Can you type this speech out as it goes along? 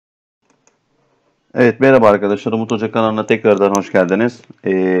Evet, merhaba arkadaşlar. Umut Hoca kanalına tekrardan hoş geldiniz.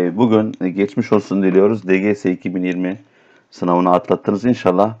 Bugün geçmiş olsun diliyoruz. LGS 2020 sınavını atlattınız.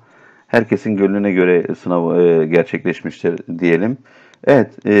 İnşallah herkesin gönlüne göre sınav gerçekleşmiştir diyelim.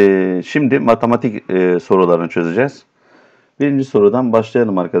 Evet, şimdi matematik sorularını çözeceğiz. Birinci sorudan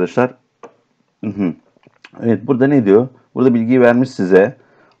başlayalım arkadaşlar. Evet, burada ne diyor? Burada bilgiyi vermiş size.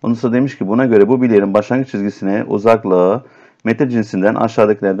 Ondan sonra demiş ki buna göre bu bileğin başlangıç çizgisine uzaklığı metre cinsinden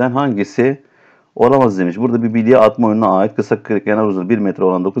aşağıdakilerden hangisi olamaz demiş. Burada bir bilye atma oyununa ait kısa kenar uzunluğu 1 metre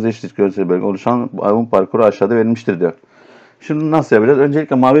olan 9 eşit görsel bölge oluşan oyun parkuru aşağıda verilmiştir diyor. Şimdi nasıl yapacağız?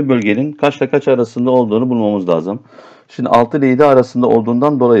 Öncelikle mavi bölgenin kaçla kaç arasında olduğunu bulmamız lazım. Şimdi 6 ile 7 arasında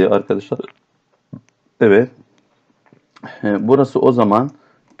olduğundan dolayı arkadaşlar, evet, burası o zaman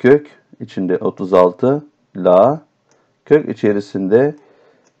kök içinde 36 la kök içerisinde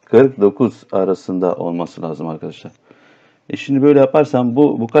 49 arasında olması lazım arkadaşlar. Şimdi böyle yaparsam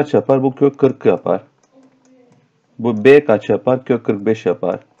bu kaç yapar? Bu kök 40 yapar. Bu B kaç yapar? Kök 45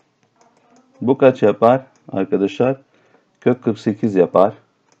 yapar. Bu kaç yapar arkadaşlar? Kök 48 yapar.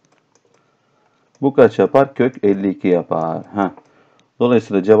 Bu kaç yapar? Kök 52 yapar.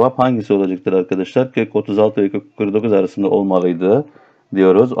 Dolayısıyla cevap hangisi olacaktır arkadaşlar? Kök 36 ve kök 49 arasında olmalıydı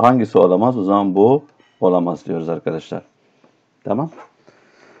diyoruz. Hangisi olamaz? O zaman bu olamaz diyoruz arkadaşlar. Tamam.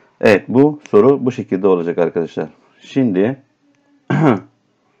 Evet, bu soru bu şekilde olacak arkadaşlar. Şimdi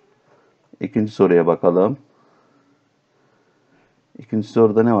ikinci soruya bakalım. İkinci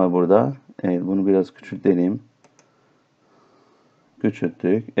soruda ne var burada? Evet, bunu biraz küçültelim.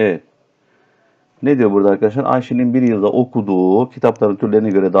 Küçülttük. Evet. Ne diyor burada arkadaşlar? Ayşe'nin bir yılda okuduğu kitapların türlerine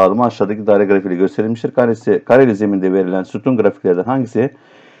göre dağılımı aşağıdaki daire grafiğiyle gösterilmiştir. Kareli zeminde verilen sütun grafiklerden hangisi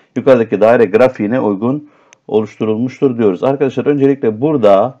yukarıdaki daire grafiğine uygun oluşturulmuştur diyoruz. Arkadaşlar öncelikle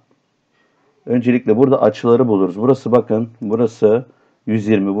burada açıları buluruz. Burası bakın, burası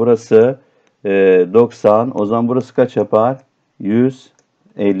 120, burası 90. O zaman burası kaç yapar?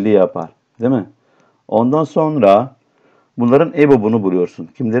 150 yapar. Değil mi? Ondan sonra bunların EBOB'unu buluyorsun.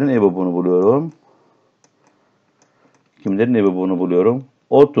 Kimlerin EBOB'unu buluyorum?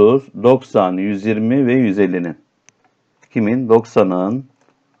 30, 90, 120 ve 150'nin. Kimin? 90'ın,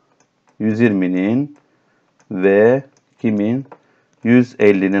 120'nin ve kimin?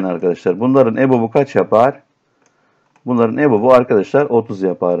 150'nin arkadaşlar. Bunların EBOB'u kaç yapar? Bunların EBOB'u arkadaşlar 30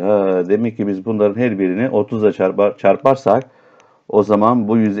 yapar. Demek ki biz bunların her birini 30 ile çarparsak o zaman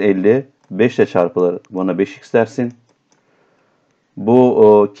bu 150 5 ile çarpılır. Buna 5x dersin.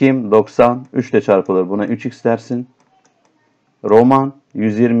 Bu kim? 90 3 ile çarpılır. Buna 3x dersin. Roman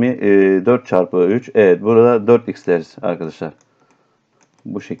 120 4 çarpı 3. Evet, burada 4x deriz arkadaşlar.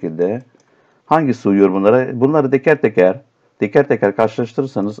 Bu şekilde. Hangisi uyuyor bunlara? Bunları teker teker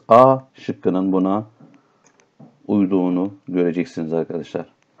karşılaştırırsanız A şıkkının buna uyduğunu göreceksiniz arkadaşlar.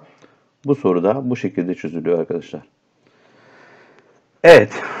 Bu soruda bu şekilde çözülüyor arkadaşlar.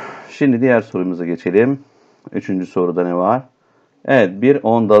 Evet. Şimdi diğer sorumuza geçelim. Üçüncü soruda ne var? Evet, bir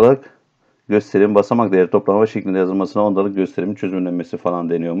ondalık gösterim basamak değeri toplama şeklinde yazılmasına ondalık gösterimin çözümlenmesi falan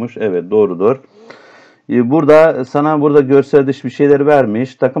deniyormuş. Evet, doğrudur. Burada görsel dışı bir şeyler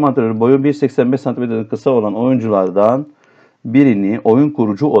vermiş. Takım antrenörü boyu 1.85 cm'den kısa olan oyunculardan birini oyun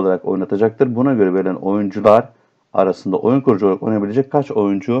kurucu olarak oynatacaktır. Buna göre verilen oyuncular arasında oyun kurucu olarak oynayabilecek kaç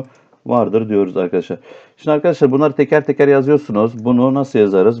oyuncu vardır diyoruz arkadaşlar. Şimdi arkadaşlar bunları teker teker yazıyorsunuz. Bunu nasıl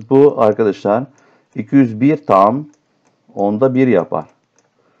yazarız? Bu arkadaşlar 201 tam onda 1 yapar.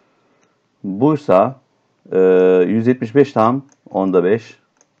 Buysa 175 tam onda 5.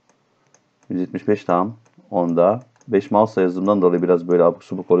 175 tam onda 5 mouse yazdığımdan dolayı biraz böyle abuk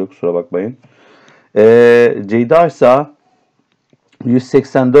subuk oluyor. Kusura bakmayın. Ceyda ise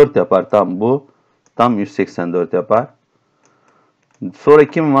 184 yapar. Tam 184 yapar. Sonra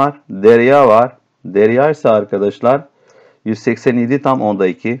kim var? Derya var. Derya ise arkadaşlar 187 tam onda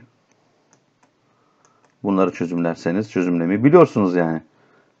 2. Bunları çözümlerseniz çözümlemeyi biliyorsunuz yani.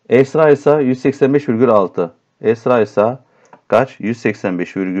 Esra ise 185,6. Esra ise kaç?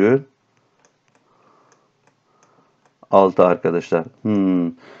 185,6 arkadaşlar.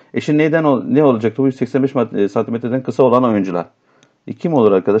 Şimdi ne olacaktı? Bu 185 santimetreden kısa olan oyuncular. Kim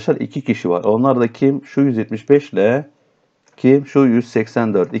olur arkadaşlar? 2 kişi var. Onlar da kim? Şu 175 ile kim? Şu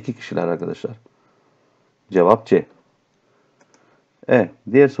 184. 2 kişiler arkadaşlar. Cevap C. Evet.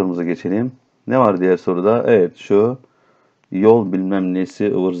 Diğer sorumuza geçelim. Ne var diğer soruda? Evet, şu yol bilmem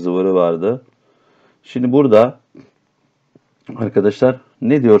nesi ıvır zıvırı vardı. Şimdi burada arkadaşlar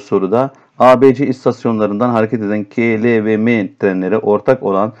ne diyor soruda? ABC istasyonlarından hareket eden K, L ve M trenleri ortak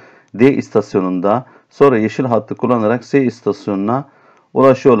olan D istasyonunda sonra yeşil hattı kullanarak S istasyonuna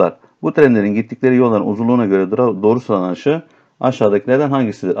ulaşıyorlar. Bu trenlerin gittikleri yolların uzunluğuna göre doğru sıralanışı aşağıdakilerden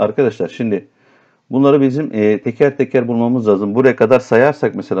hangisidir? Arkadaşlar şimdi Bunları bizim teker teker bulmamız lazım. Buraya kadar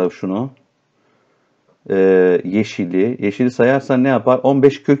sayarsak mesela şunu. Yeşili sayarsan ne yapar?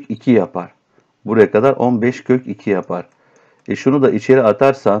 15 kök 2 yapar. Buraya kadar 15 kök 2 yapar. Şunu da içeri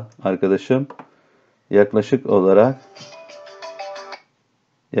atarsan arkadaşım yaklaşık olarak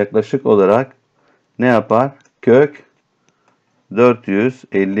ne yapar? Kök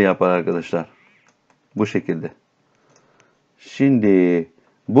 450 yapar arkadaşlar. Bu şekilde. Şimdi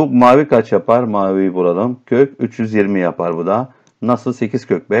bu mavi kaç yapar? Maviyi bulalım. Kök 320 yapar bu da. Nasıl? 8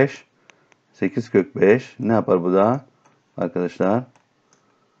 kök 5. 8 kök 5. Ne yapar bu da? Arkadaşlar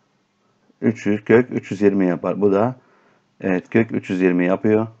 300 kök 320 yapar. Bu da evet kök 320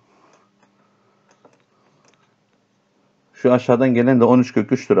 yapıyor. Şu aşağıdan gelen de 13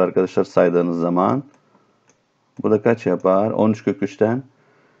 kök 3'tür arkadaşlar saydığınız zaman. Bu da kaç yapar? 13 kök 3'ten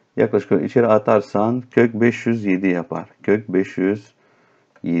yaklaşık içeri atarsan kök 507 yapar. Kök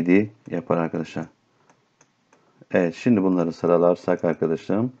 507 yapar arkadaşlar. Evet şimdi bunları sıralarsak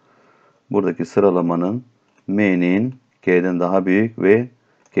arkadaşım buradaki sıralamanın M'nin K'den daha büyük ve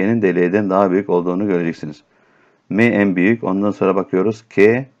K'nin de L'den daha büyük olduğunu göreceksiniz. M en büyük. Ondan sonra bakıyoruz.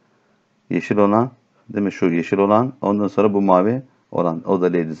 K yeşil olan. Değil mi? Şu yeşil olan. Ondan sonra bu mavi olan. O da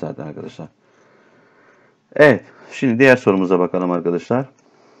L'di zaten arkadaşlar. Evet. Şimdi diğer sorumuza bakalım arkadaşlar.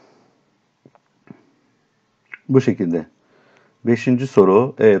 Bu şekilde. 5.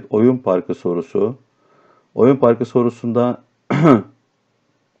 soru. Evet. Oyun parkı sorusu. Oyun parkı sorusunda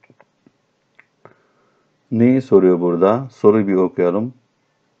neyi soruyor burada? Soruyu bir okuyalım.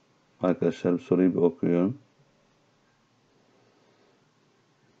 Arkadaşlar soruyu bir okuyun.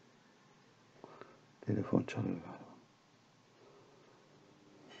 Telefon çalıyor galiba.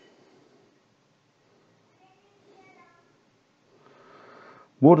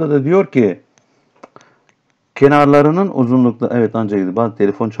 Burada da diyor ki kenarlarının uzunlukları evet ancak bazı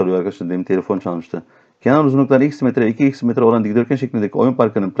telefon çalıyor arkadaşlar. Demin telefon çalmıştı. Kenar uzunlukları x metre 2x metre olan dikdörtgen şeklindeki oyun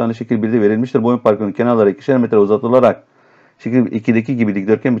parkının planı şekil 1'de verilmiştir. Bu oyun parkının kenarları 2'şer metre uzatılarak şekil 2'deki gibi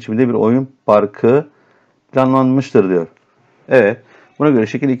dikdörtgen biçiminde bir oyun parkı planlanmıştır diyor. Evet. Buna göre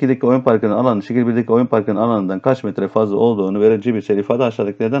şekil 2'deki oyun parkının alanı şekil 1'deki oyun parkının alanından kaç metre fazla olduğunu verici bir ifade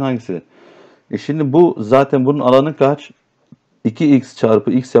aşağıdakilerden hangisi? Şimdi bu zaten bunun alanı kaç? 2x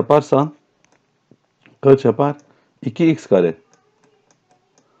çarpı x yaparsan kaç yapar? 2x kare.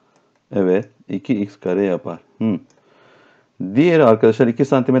 Evet. 2x kare yapar. Diğeri arkadaşlar 2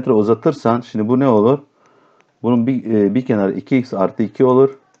 santimetre uzatırsan şimdi bu ne olur? Bunun bir kenarı 2x artı 2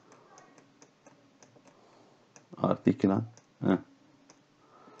 olur. Artı 2 lan. Heh.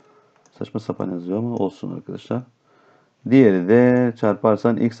 Saçma sapan yazıyor ama olsun arkadaşlar. Diğeri de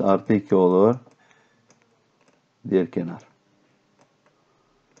çarparsan x artı 2 olur. Diğer kenar.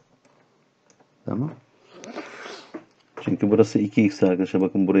 Tamam. Çünkü burası 2x arkadaşlar.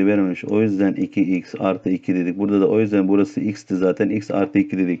 Bakın burayı vermemiş. O yüzden 2x artı 2 dedik. Burada da o yüzden burası x'ti zaten. X artı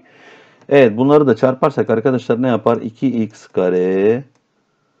 2 dedik. Evet bunları da çarparsak arkadaşlar ne yapar? 2x kare.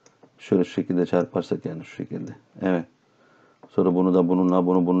 Şöyle şu şekilde çarparsak yani şu şekilde. Evet. Sonra bunu da bununla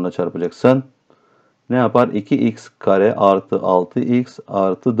bununla çarpacaksın. Ne yapar? 2x kare artı 6x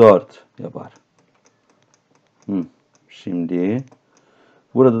artı 4 yapar. Şimdi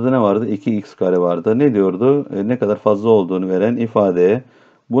burada da ne vardı? 2x kare vardı. Ne diyordu? Ne kadar fazla olduğunu veren ifade.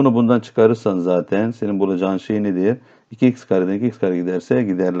 Bunu bundan çıkarırsan zaten senin bulacağın şey nedir? 2x kareden 2x kare giderse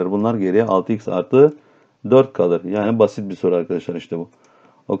giderler. Bunlar geriye 6x artı 4 kalır. Yani basit bir soru arkadaşlar işte bu.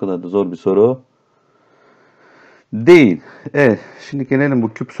 O kadar da zor bir soru değil. Evet. Şimdi gelelim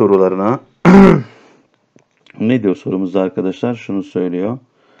bu küp sorularına. Ne diyor sorumuzda arkadaşlar? Şunu söylüyor.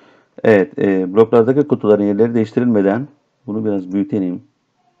 Evet. Bloklardaki kutuların yerleri değiştirilmeden bunu biraz büyütelim.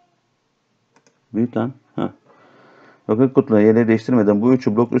 Büyüt lan. Bloklardaki kutuların yerleri değiştirmeden bu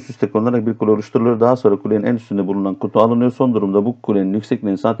üçü blok üst üste konularak bir kule oluşturulur. Daha sonra kulenin en üstünde bulunan kutu alınıyor. Son durumda bu kulenin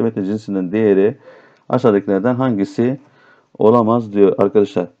yüksekliğinin santimetre cinsinden değeri aşağıdakilerden hangisi olamaz diyor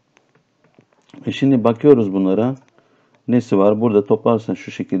arkadaşlar. Şimdi bakıyoruz bunlara. Nesi var? Burada toplarsan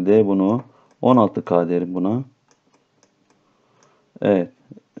şu şekilde bunu 16K derim buna. Evet.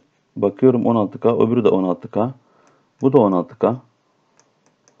 Bakıyorum 16K. Öbürü de 16K. Bu da 16K.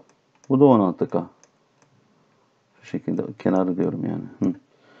 Bu da 16K. Şu şekilde kenarı diyorum yani.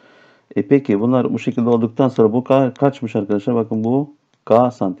 Peki bunlar bu şekilde olduktan sonra bu kaçmış arkadaşlar? Bakın bu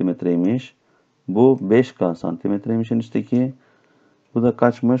K santimetreymiş. Bu 5K santimetreymiş en üstteki. Bu da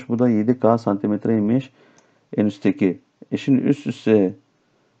kaçmış? Bu da 7K santimetreymiş en üstteki. Şimdi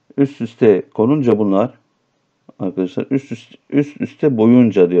üst üste konunca bunlar arkadaşlar üst üste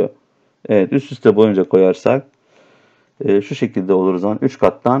boyunca diyor. Evet üst üste boyunca koyarsak şu şekilde olur o zaman 3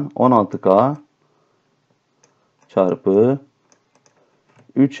 kattan 16K çarpı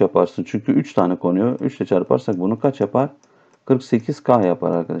 3 yaparsın. Çünkü 3 tane konuyor. 3 ile çarparsak bunu kaç yapar? 48K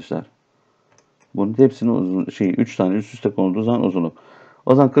yapar arkadaşlar. Bunun hepsinin uzun 3 tane üst üste konulduğu zaman uzunluk.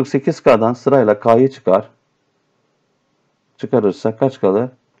 O zaman 48K'dan sırayla K'yı çıkar. Çıkarırsak kaç kalır?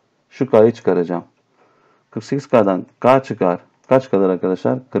 Şu K'yı çıkaracağım. 48K'dan K çıkar. Kaç kalır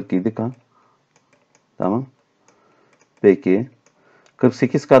arkadaşlar? 47K. Tamam. Peki.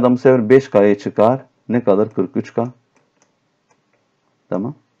 48K'dan bu sefer 5K'yı çıkar. Ne kalır? 43K.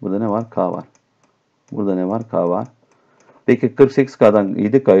 Tamam. Burada ne var? K var. Burada ne var? K var. Peki 48K'dan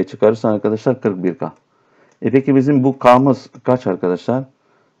 7K'yı çıkarırsan arkadaşlar 41K. Peki bizim bu K'mız kaç arkadaşlar?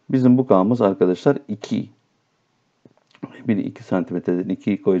 Bizim bu K'mız arkadaşlar 2. Biri 2 santimetreden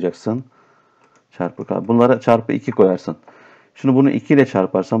 2'yi koyacaksın. Çarpı K. Bunlara çarpı 2 koyarsın. Şimdi bunu 2 ile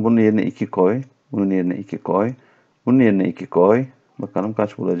çarparsan bunun yerine 2 koy. Bunun yerine 2 koy. Bunun yerine 2 koy. Bakalım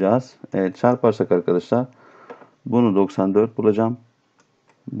kaç bulacağız. Evet, çarparsak arkadaşlar bunu 94 bulacağım.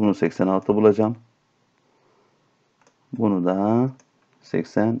 Bunu 86 bulacağım. Bunu da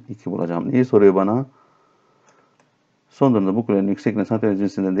 82 bulacağım. Neyi soruyor bana? Son durumda bu kulenin yüksekliğine santimetre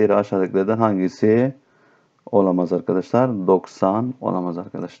cinsinden değeri aşağıdakilerden hangisi olamaz arkadaşlar? 90 olamaz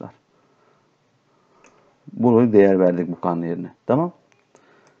arkadaşlar. Bunu değer verdik bu kanun yerine. Tamam.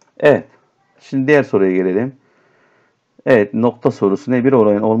 Evet. Şimdi diğer soruya gelelim. Evet. Nokta sorusu ne? Bir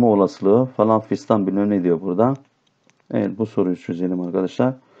olayın olma olasılığı falan fistan bilmem ne diyor burada. Evet. Bu soruyu çözelim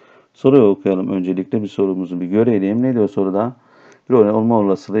arkadaşlar. Soruyu okuyalım öncelikle. Bir sorumuzu bir görelim. Ne diyor soruda? Bir olayın olma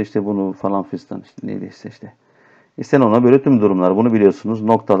olasılığı işte bunu falan fistan işte neydiyse işte. İsten ona böyle tüm durumlar. Bunu biliyorsunuz.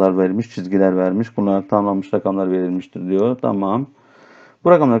 Noktalar vermiş, çizgiler vermiş. Bunlar tamamlanmış rakamlar verilmiştir diyor. Tamam.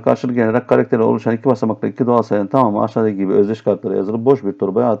 Bu rakamlara karşılık gelerek karakteri oluşan iki basamaklı iki doğal sayının tamamı aşağıdaki gibi özdeş kartlara yazılıp boş bir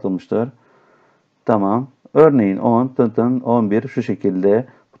torbaya atılmıştır. Tamam. Örneğin 10, 11 şu şekilde.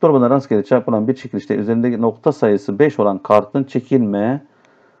 Bu torbada rastgele çarpılan bir çekilişte üzerindeki nokta sayısı 5 olan kartın çekilme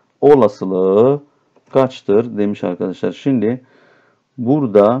olasılığı kaçtır demiş arkadaşlar. Şimdi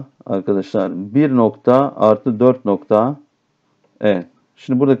burada arkadaşlar 1 nokta artı 4 nokta. Evet.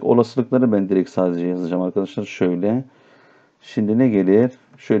 Şimdi buradaki olasılıkları ben direkt sadece yazacağım arkadaşlar. Şöyle. Şimdi ne gelir?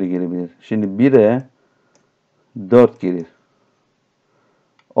 Şöyle gelebilir. Şimdi 1'e 4 gelir.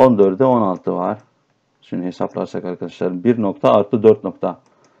 14'e 16 var. Şimdi hesaplarsak arkadaşlar 1 nokta artı 4 nokta.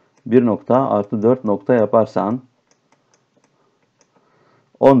 1 nokta artı 4 nokta yaparsan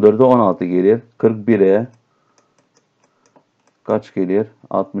 14'e 16 gelir. 41'e kaç gelir?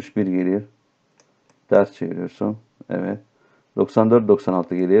 61 gelir. Ters çeviriyorsun. Evet. 94,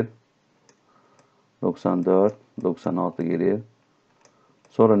 96 gelir. 94, 96 gelir.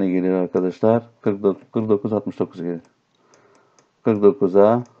 Sonra ne gelir arkadaşlar? 49, 69 gelir.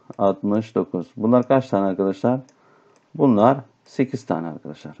 49'a 69. Bunlar kaç tane arkadaşlar? Bunlar 8 tane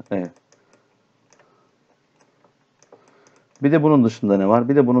arkadaşlar. Evet. Bir de bunun dışında ne var?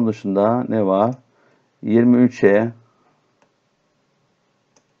 Bir de bunun dışında ne var? 23'e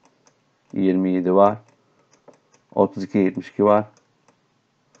 27 var. 32'ye 72 var.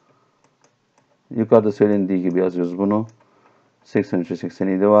 Yukarıda söylendiği gibi yazıyoruz bunu. 83'e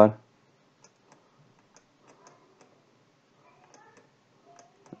 87 var.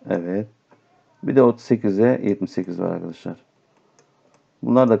 Evet. Bir de 38'e 78 var arkadaşlar.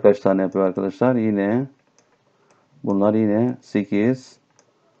 Bunlar da kaç tane yapıyor arkadaşlar? Bunlar yine 8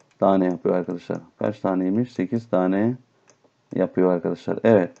 tane yapıyor arkadaşlar. Kaç taneymiş? 8 tane yapıyor arkadaşlar.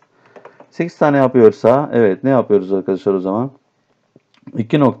 Evet. 8 tane yapıyorsa evet ne yapıyoruz arkadaşlar o zaman?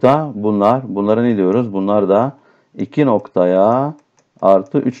 2 nokta bunlar. Bunlara ne diyoruz? Bunlar da 2 noktaya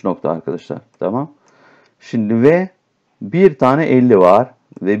artı 3 nokta arkadaşlar. Tamam. Şimdi ve bir tane 50 var.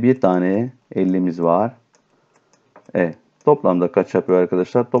 Ve bir tane 50'miz var. Evet. Toplamda kaç yapıyor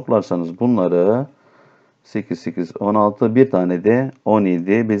arkadaşlar? Toplarsanız bunları 8, 8, 16. Bir tane de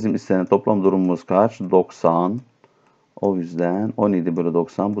 17. Bizim istenen toplam durumumuz kaç? 90. O yüzden 17 bölü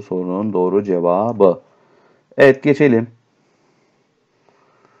 90 bu sorunun doğru cevabı. Evet geçelim.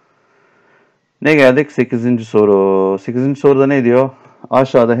 Ne geldik? 8. soru. 8. soruda ne diyor?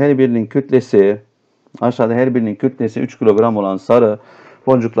 Aşağıda her birinin kütlesi 3 kilogram olan sarı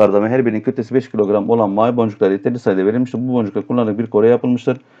boncuklarda ve her birinin kütlesi 5 kilogram olan mavi boncuklar yeterli sayıda verilmiştir. Bu boncuklar kullanarak bir kore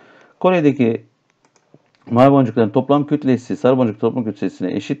yapılmıştır. Koredeki mavi boncukların toplam kütlesi sarı boncuk toplam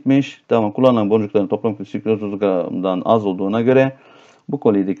kütlesine eşitmiş. Tamam, kullanılan boncukların toplam kütlesi 30 gramdan az olduğuna göre bu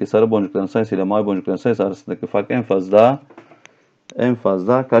kolyedeki sarı boncukların sayısıyla mavi boncukların sayısı arasındaki fark en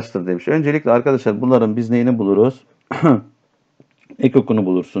fazla kaçtır demiş. Öncelikle arkadaşlar bunların biz neyini buluruz? Ekokunu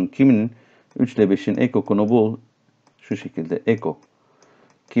bulursun. Kimin 3 ile 5'in ekokunu bul. Şu şekilde ekok.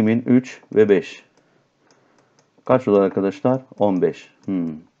 Kimin 3 ve 5. Kaç olur arkadaşlar? 15.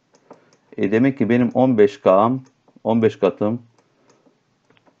 Demek ki benim 15 katım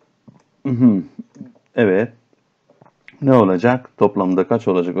Evet. Ne olacak? Toplamda kaç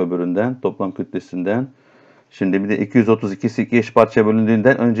olacak öbüründen? Toplam kütlesinden. Şimdi bir de 232'si 2 eş parçaya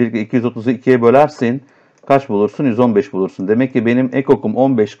bölündüğünden öncelikle 230'u 2'ye bölersin. Kaç bulursun? 115 bulursun. Demek ki benim ekokum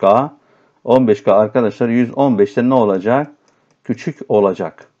 15K. 15K arkadaşlar 115'te ne olacak? Küçük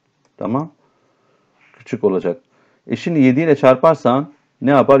olacak. Tamam. Küçük olacak. Şimdi 7 ile çarparsan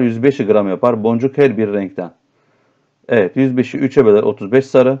ne yapar? 105 gram yapar. Boncuk her bir renkten. Evet 105'i 3'e böler 35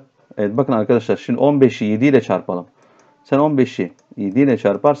 sarı. Evet bakın arkadaşlar şimdi 15'i 7 ile çarpalım. Sen 15'i 7 ile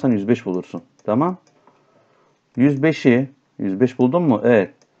çarparsan 105 bulursun. Tamam. 105 buldun mu?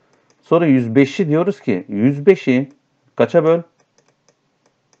 Evet. Sonra 105'i diyoruz ki 105'i kaça böl?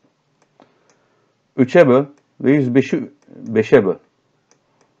 3'e böl ve 105'i 5'e böl.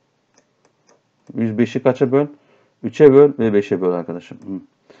 105'i kaça böl? 3'e böl ve 5'e böl arkadaşım.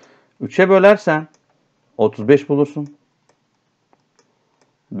 3'e bölersen 35 bulursun.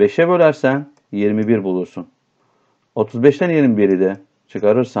 5'e bölersen 21 bulursun. 35'ten 21'i de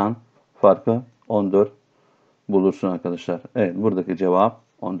çıkarırsan farkı 14 bulursun arkadaşlar. Evet buradaki cevap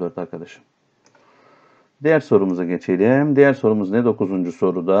 14 arkadaşım. Diğer sorumuza geçelim. Diğer sorumuz ne? 9.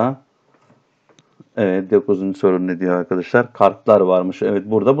 soruda. Evet 9. soru ne diyor arkadaşlar? Kartlar varmış. Evet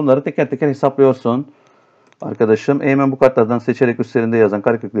burada bunları teker teker hesaplıyorsun. Arkadaşım hemen bu kartlardan seçerek üstlerinde yazan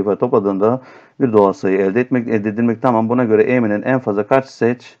karekök ifade topladığında bir doğal sayı elde edilmek tamam. Buna göre E'minin en fazla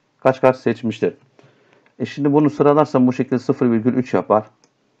kaç kart seçmiştir? Şimdi bunu sıralarsam bu şekilde 0,3 yapar.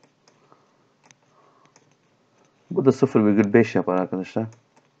 Bu da 0,5 yapar arkadaşlar.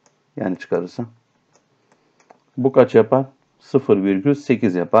 Yani çıkarırsa. Bu kaç yapar?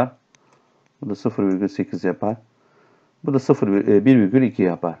 0,8 yapar. Bu da 0,8 yapar. Bu da 1,2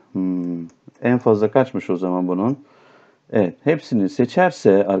 yapar. En fazla kaçmış o zaman bunun? Evet. Hepsini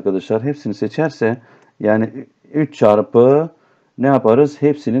seçerse arkadaşlar hepsini seçerse yani 3 çarpı ne yaparız?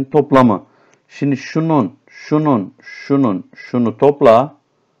 Hepsinin toplamı. Şimdi şunu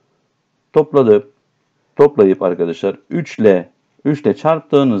toplayıp arkadaşlar 3 ile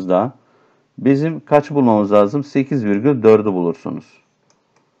çarptığınızda bizim kaç bulmamız lazım? 8,4'ü bulursunuz.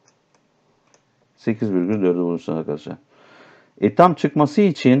 8,4'ü bulursunuz arkadaşlar. Tam çıkması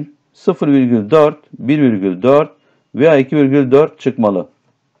için 0,4, 1,4 veya 2,4 çıkmalı.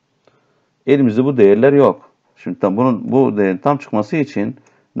 Elimizde bu değerler yok. Şimdi bu değerin tam çıkması için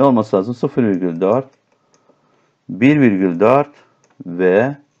ne olması lazım? 0,4, 1,4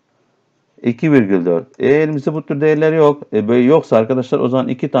 ve 2,4. Elimizde bu tür değerler yok. Böyle yoksa arkadaşlar o zaman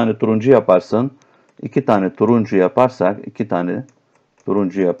 2 tane turuncu yaparsın. 2 tane turuncu yaparsak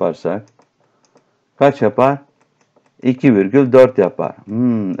kaç yapar? 2,4 yapar.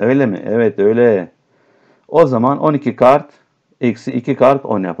 Öyle mi? Evet öyle. O zaman 12 kart eksi 2 kart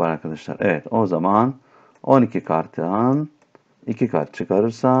 10 yapar arkadaşlar. Evet o zaman 12 karttan 2 kart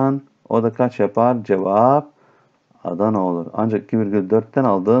çıkarırsan o da kaç yapar? Cevap Adana olur. Ancak 2,4'ten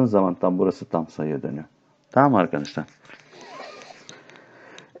aldığın zaman burası tam sayıya dönüyor. Tamam arkadaşlar.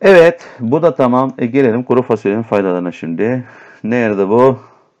 Evet bu da tamam. Gelelim kuru fasulyenin faydalarına şimdi. Nerede bu?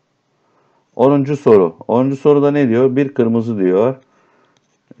 10. soru. 10. soruda ne diyor? Bir kırmızı diyor.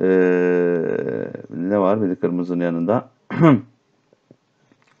 Ne var bir de kırmızının yanında?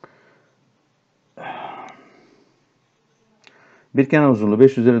 Bir kenar uzunluğu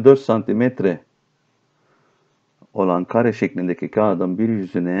 5 üzeri 4 santimetre olan kare şeklindeki kağıdın bir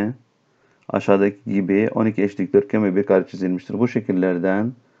yüzüne aşağıdaki gibi 12 eş dikdörtgen ve bir kare çizilmiştir. Bu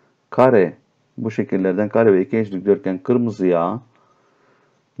şekillerden kare ve 2 eş dikdörtgen kırmızıya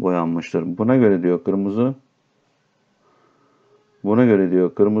boyanmıştır. Buna göre diyor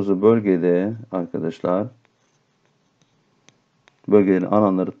kırmızı bölgede arkadaşlar bölgelerin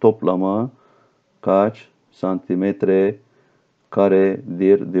alanları toplamı kaç santimetre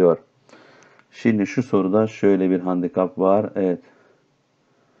karedir diyor. Şimdi şu soruda şöyle bir handikap var. Evet.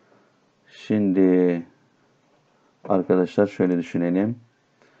 Şimdi arkadaşlar şöyle düşünelim.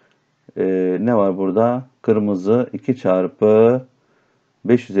 Ne var burada? Kırmızı 2 çarpı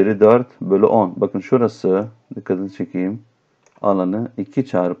 5 üzeri 4 bölü 10. Bakın şurası dikkatini çekeyim. Alanı 2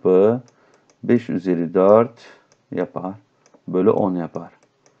 çarpı 5 üzeri 4 yapar. Bölü 10 yapar.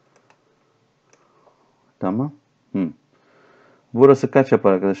 Tamam. Burası kaç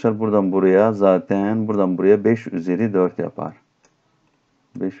yapar arkadaşlar? Buradan buraya 5 üzeri 4 yapar.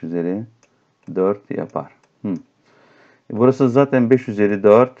 5 üzeri 4 yapar. Burası zaten 5 üzeri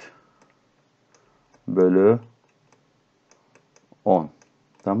 4 bölü 10.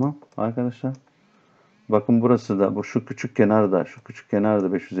 Tamam arkadaşlar. Bakın burası da şu küçük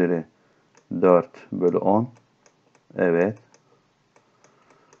kenarda 5 üzeri 4 bölü 10. Evet.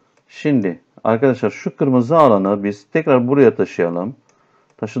 Şimdi arkadaşlar şu kırmızı alanı biz tekrar buraya taşıyalım.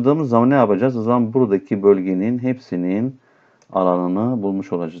 Taşıdığımız zaman ne yapacağız? O zaman buradaki bölgenin hepsinin alanını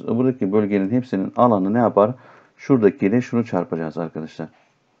bulmuş olacağız. Buradaki bölgenin hepsinin alanı ne yapar? Şuradakiyle şunu çarpacağız arkadaşlar.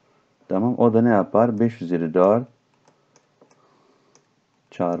 Tamam. O da ne yapar? 5 üzeri 4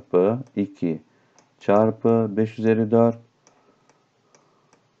 çarpı 2 çarpı 5 üzeri 4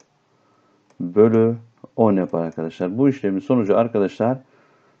 bölü 10 yapar arkadaşlar. Bu işlemin sonucu arkadaşlar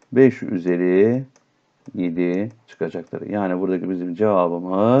 5 üzeri 7 çıkacaktır. Yani buradaki bizim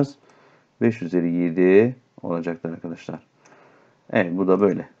cevabımız 5 üzeri 7 olacaktır arkadaşlar. Evet, bu da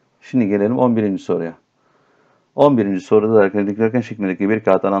böyle. Şimdi gelelim 11. soruya. 11. soruda da arkadaşlar dikdörtgen şeklindeki bir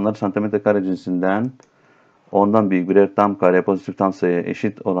kağıt alanları santimetre kare cinsinden ondan büyük birer tam kare pozitif tam sayı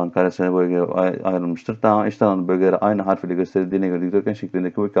eşit olan karesel bölgelere ayrılmıştır. Daha eşit alanlı bölgelere aynı harf ile gösterildiğine göre dikdörtgen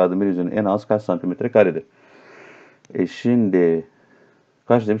şeklindeki bu kağıdın bir yüzünün en az kaç santimetre karedir? Şimdi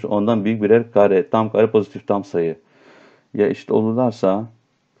kaç demiş? Ondan büyük birer kare, tam kare, pozitif tam sayı. Ya eşit olurlarsa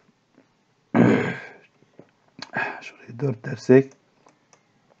şurayı 4 dersek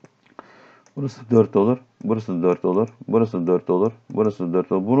burası 4 olur. Burası da 4 olur. Burası da 4 olur. Burası da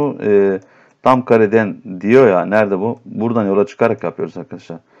 4 olur. Bunu tam kareden diyor ya. Nerede bu? Buradan yola çıkarak yapıyoruz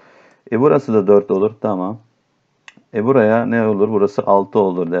arkadaşlar. Burası da 4 olur. Tamam. Buraya ne olur? Burası 6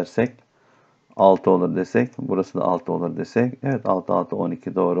 olur dersek. 6 olur desek. Burası da 6 olur desek. Evet, 6, 6,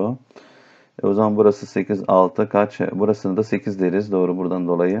 12 doğru. O zaman burası 8, 6 kaç? Burasını da 8 deriz. Doğru, buradan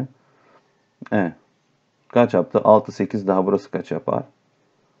dolayı. Evet. Kaç yaptı? 6, 8 daha burası kaç yapar?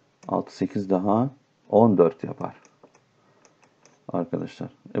 6, 8 daha 14 yapar. Arkadaşlar.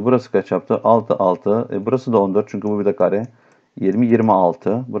 Burası kaç yaptı? 6, 6. Burası da 14 çünkü bu bir de kare. 20,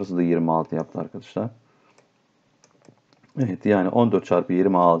 26. Burası da 26 yaptı arkadaşlar. Evet, yani 14 çarpı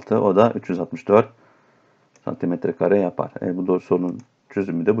 26 o da 364 santimetre kare yapar. Bu doğru sorunun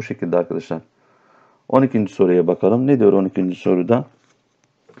çözümü de bu şekilde arkadaşlar. 12. soruya bakalım. Ne diyor 12. soruda?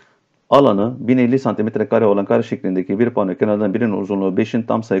 Alanı 1050 santimetre kare olan kare şeklindeki bir pano kenarından birinin uzunluğu 5'in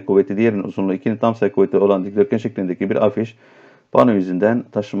tam sayı kuvveti, diğerinin uzunluğu 2'nin tam sayı kuvveti olan dikdörtgen şeklindeki bir afiş pano yüzünden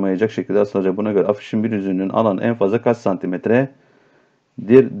taşınmayacak şekilde asılacak. Buna göre afişin bir yüzünün alanı en fazla kaç santimetredir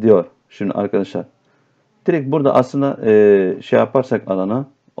diyor. Şimdi arkadaşlar direkt burada aslında şey yaparsak alanı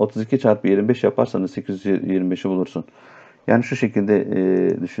 32 çarpı 25 yaparsanız 825'i bulursun. Yani şu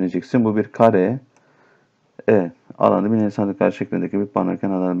şekilde düşüneceksin. Bu bir kare. Evet. Alanı 1050 santimetre kare şeklindeki bir pano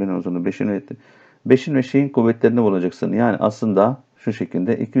kenarlarının birinin uzunluğu 5'in ve şeyin kuvvetlerini bulacaksın. Yani aslında şu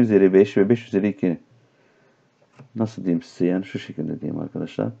şekilde 2 üzeri 5 ve 5 üzeri 2. Nasıl diyeyim size, yani şu şekilde diyeyim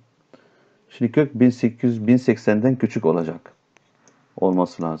arkadaşlar. Şimdi kök 1080'den küçük olacak.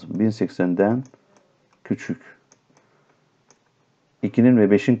 Olması lazım. 1080'den küçük. 2'nin ve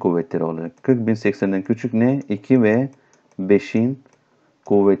 5'in kuvvetleri olacak. Kök 1080'den küçük ne? 2 ve 5'in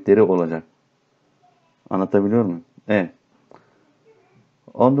kuvvetleri olacak. Anlatabiliyor muyum? Evet.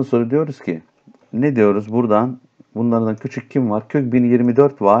 Ondan sonra diyoruz ki ne diyoruz buradan? Bunlardan küçük kim var? Kök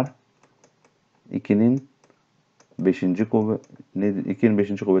 1024 var. 2'nin 5. kuvvet, 2'nin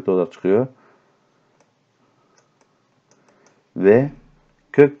 5. kuvveti olarak çıkıyor. Ve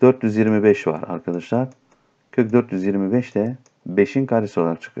kök 425 var arkadaşlar. Kök 425 de 5'in karesi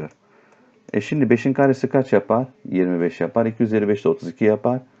olarak çıkıyor. Şimdi 5'in karesi kaç yapar? 25 yapar. 2 üzeri 5 de 32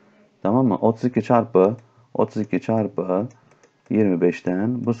 yapar. Tamam mı? 32 çarpı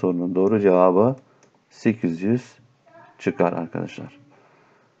 25'ten bu sorunun doğru cevabı 800 çıkar arkadaşlar.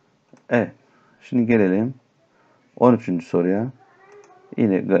 Evet. Şimdi gelelim 13. soruya.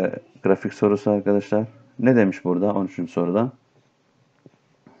 Yine grafik sorusu arkadaşlar. Ne demiş burada 13. soruda?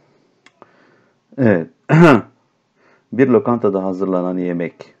 Evet. Bir lokantada hazırlanan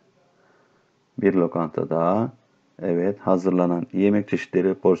yemek. Bir lokantada hazırlanan yemek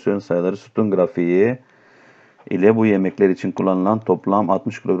çeşitleri, porsiyon sayıları, sütun grafiği ile bu yemekler için kullanılan toplam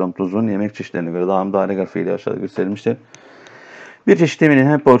 60 kilogram tuzun yemek çeşitlerine göre dağım daire grafiği ile aşağıda gösterilmiştir. Bir çeşit yeminin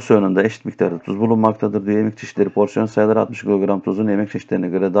her porsiyonunda eşit miktarda tuz bulunmaktadır diyor. Yemek çeşitleri, porsiyon sayıları 60 kilogram tuzun yemek çeşitlerine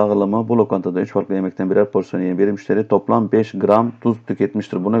göre dağılımı bu lokantada 3 farklı yemekten birer porsiyon yiyen bir müşteri toplam 5 gram tuz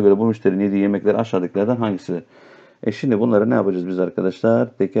tüketmiştir. Buna göre bu müşterinin yediği yemekler aşağıdakilerden hangisi? Şimdi bunları ne yapacağız biz arkadaşlar?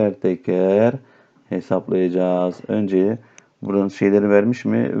 Teker teker hesaplayacağız. Önce buranın şeyleri vermiş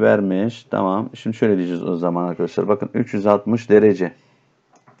mi? Vermiş. Tamam. Şimdi şöyle diyeceğiz o zaman arkadaşlar. Bakın 360 derece.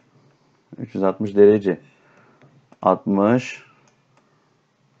 360 derece. 60.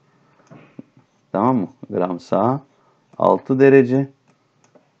 Tamam mı? Gramsa 6 derece.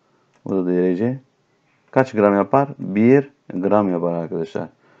 Burada da derece. Kaç gram yapar? 1 gram yapar arkadaşlar.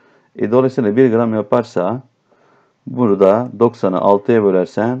 Dolayısıyla 1 gram yaparsa burada 90'ı 6'ya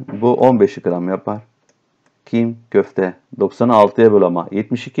bölersen bu 15 gram yapar. Kim? Köfte. 90'ı 6'ya böl ama.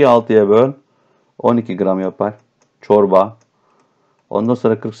 72'yi 6'ya böl. 12 gram yapar. Çorba. Ondan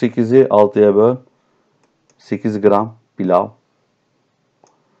sonra 48'i 6'ya böl. 8 gram pilav.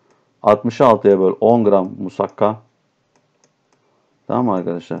 60'ı 6'ya böl. 10 gram musakka. Tamam mı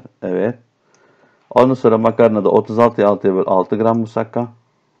arkadaşlar? Evet. Ondan sonra makarnada 36'ya 6'ya böl. 6 gram musakka.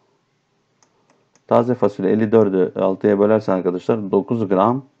 Taze fasulye 54'ü 6'ya bölersen arkadaşlar 9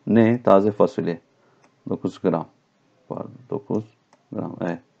 gram ne? Taze fasulye. 9 gram. Pardon 9 gram.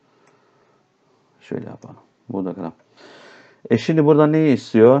 Evet. Şöyle yapalım. Bu da gram. Şimdi burada neyi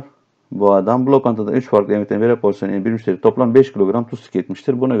istiyor? Bu adam bu lokantada 3 farklı yemekten birer porsiyon yiyen bir müşteri toplam 5 kilogram tuz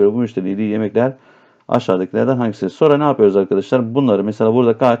tüketmiştir. Buna göre bu müşteri yediği yemekler aşağıdakilerden hangisi? Sonra ne yapıyoruz arkadaşlar? Bunları mesela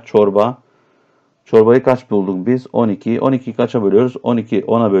burada kaç? Çorba. Çorbayı kaç bulduk biz? 12. 12'yi kaça bölüyoruz? 12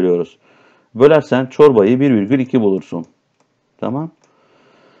 10'a bölüyoruz. Bölersen çorbayı 1,2 bulursun. Tamam.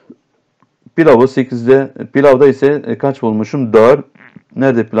 Pilavı 8'de. Pilavda ise kaç bulmuşum? 4.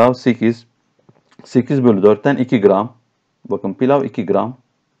 Nerede pilav? 8. 8 bölü 4'ten 2 gram. Bakın pilav 2 gram.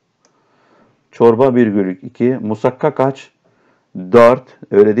 Çorba 1,2. Musakka kaç? 4.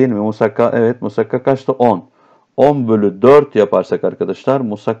 Öyle değil mi? Musakka evet. Musakka kaçtı? 10. 10 bölü 4 yaparsak arkadaşlar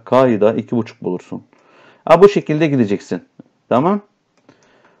musakkayı da 2,5 bulursun. Ha, bu şekilde gideceksin. Tamam.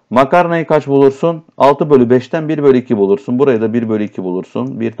 Makarnayı kaç bulursun? 6 bölü 5'ten 1 bölü 2 bulursun. Burayı da 1 bölü 2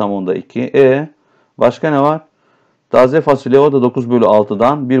 bulursun. 1 tam onda 2. Başka ne var? Taze fasulye o da 9 bölü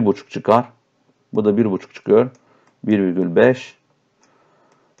 6'dan 1,5 çıkar. Bu da 1,5 çıkıyor. 1,5.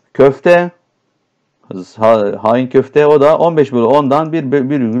 Köfte. Hain köfte o da 15 bölü 10'dan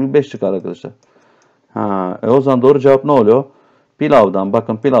 1,5 çıkar arkadaşlar. O zaman doğru cevap ne oluyor? Pilavdan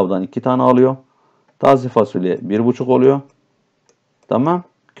bakın pilavdan 2 tane alıyor. Taze fasulye 1,5 oluyor. Tamam.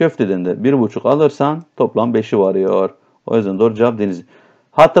 Köfteden de 1,5 alırsan toplam 5'i varıyor. O yüzden doğru cevap deniz.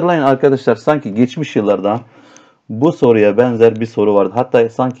 Hatırlayın arkadaşlar sanki geçmiş yıllarda bu soruya benzer bir soru vardı. Hatta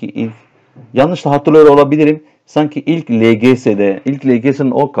sanki ilk yanlış da hatırlıyor olabilirim. Sanki ilk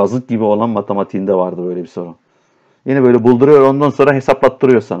LGS'nin o kazık gibi olan matematiğinde vardı böyle bir soru. Yine böyle bulduruyor ondan sonra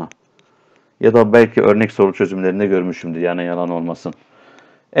hesaplattırıyor sana. Ya da belki örnek soru çözümlerinde görmüşümdür yani yalan olmasın.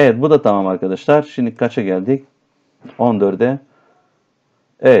 Evet bu da tamam arkadaşlar. Şimdi kaça geldik? 14'e.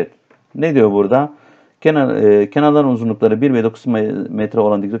 Evet. Ne diyor burada? Kenarların uzunlukları 1 ve 9 metre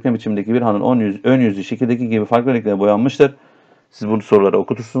olan dikdörtgen biçimindeki bir hanın ön yüzü şekildeki gibi farklı renklere boyanmıştır. Siz bu soruları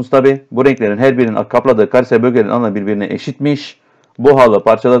okutursunuz tabi. Bu renklerin her birinin kapladığı karesel bölgelerin alanı birbirine eşitmiş. Bu halı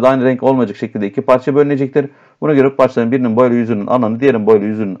parçalarda aynı renk olmayacak şekilde iki parça bölünecektir. Buna göre parçaların birinin boyalı yüzünün alanı diğerinin boyalı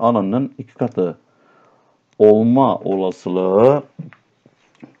yüzünün alanının 2 katı olma olasılığı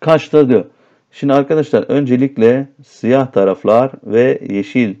kaçtır diyor. Şimdi arkadaşlar öncelikle siyah taraflar ve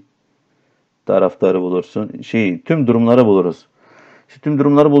yeşil tarafları bulursun. Tüm durumları buluruz. Şimdi tüm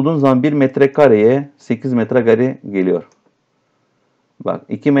durumları bulduğun zaman 1 metrekareye 8 metrekare geliyor. Bak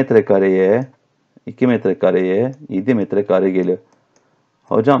 2 metrekareye 7 metrekare geliyor.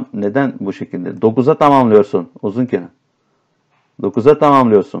 Hocam neden bu şekilde? 9'a tamamlıyorsun uzun kenar. 9'a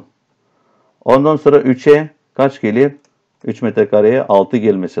tamamlıyorsun. Ondan sonra 3'e kaç gelir? 3 metrekareye 6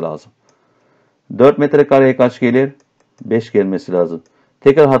 gelmesi lazım. 4 metrekareye kaç gelir? 5 gelmesi lazım.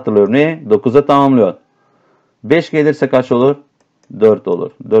 Tekrar hatırlıyorum. Ne? 9'a tamamlıyor. 5 gelirse kaç olur? 4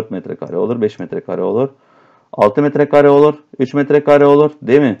 olur. 4 metrekare olur. 5 metrekare olur. 6 metrekare olur. 3 metrekare olur.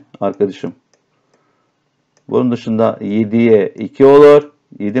 Değil mi arkadaşım? Bunun dışında 7'ye 2 olur.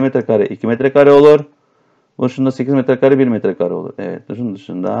 7 metrekare 2 metrekare olur. Bunun dışında 8 metrekare 1 metrekare olur. Evet. Bunun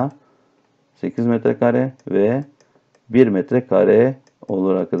dışında 8 metrekare ve 1 metrekare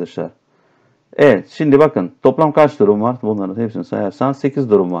olur arkadaşlar. Evet. Şimdi bakın. Toplam kaç durum var? Bunların hepsini sayarsan 8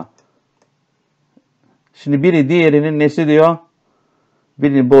 durum var. Şimdi biri diğerinin nesi diyor?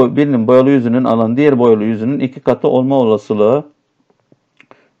 Birinin boyalı yüzünün alanı diğer boyalı yüzünün 2 katı olma olasılığı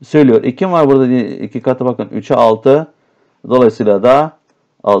söylüyor. Kim var burada 2 katı bakın. 3'e 6. Dolayısıyla da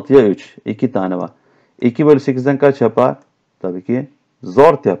 6'ya 3. 2 tane var. 2 bölü 8'den kaç yapar? Tabii ki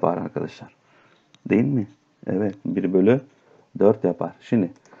zor yapar arkadaşlar. Değil mi? Evet. 1 bölü 4 yapar.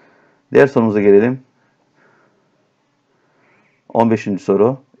 Şimdi diğer sorumuza gelelim. 15.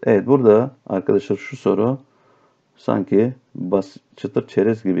 soru. Evet burada arkadaşlar şu soru sanki çıtır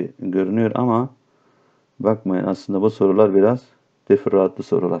çerez gibi görünüyor ama bakmayın aslında bu sorular biraz teferruatlı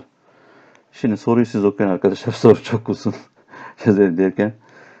sorular. Şimdi soruyu siz okuyun arkadaşlar. Soru çok uzun. Çözelim derken.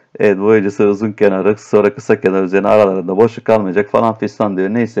 Evet boyacısı uzun kenarı sonra kısa kenar üzerine aralarında boşluk kalmayacak falan fistan diyor.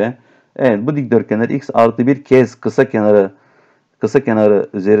 Neyse. Evet bu dikdörtgenler x artı bir kez kısa kenarı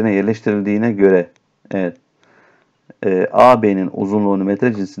üzerine yerleştirildiğine göre evet. AB'nin uzunluğunu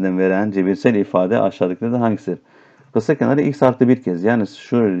metre cinsinden veren cebirsel ifade aşağıdakilerden hangisidir? Kısa kenarı x artı bir kez. Yani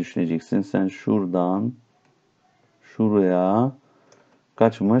şöyle düşüneceksin. Sen şuradan şuraya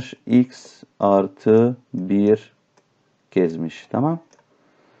kaçmış? X artı bir gezmiş. Tamam.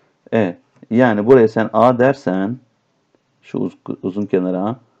 Evet. Yani buraya sen A dersen şu uzun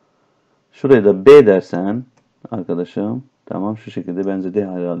kenara, şuraya da B dersen arkadaşım, tamam, şu şekilde benzedi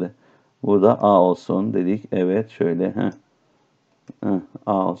herhalde. Burada A olsun dedik. Evet şöyle.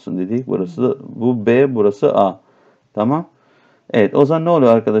 A olsun dedik. Burası da, bu B, burası A. Tamam. Evet, o zaman ne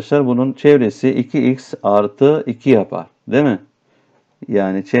oluyor arkadaşlar? Bunun çevresi 2x artı 2 yapar. Değil mi?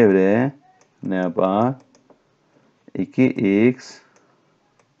 Yani çevre ne yapar? 2x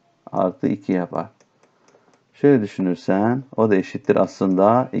artı 2 yapar. Şöyle düşünürsen o da eşittir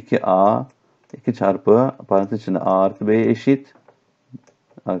aslında 2a 2 çarpı parantez içinde a artı b'ye eşit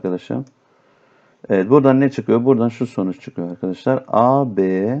arkadaşım. Evet, buradan ne çıkıyor? Buradan şu sonuç çıkıyor arkadaşlar. A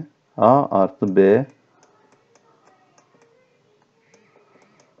artı b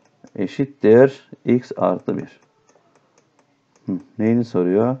eşittir x artı 1. Neyini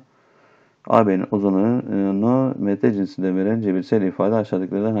soruyor? AB'nin uzunluğunu metre cinsinden veren cebirsel ifade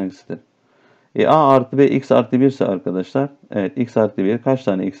aşağıdakilerden hangisidir? A artı B x artı 1 ise arkadaşlar, evet, x artı 1, kaç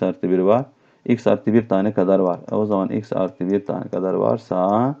tane x artı 1 var? X artı 1 tane kadar var. O zaman x artı 1 tane kadar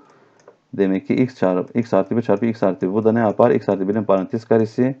varsa demek ki x artı 1 çarpı x artı 1. Bu da ne yapar? X artı 1'in parantez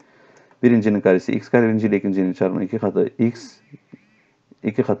karesi. Birincinin karesi x kare. Birinci ile ikincinin çarpımı 2 katı x.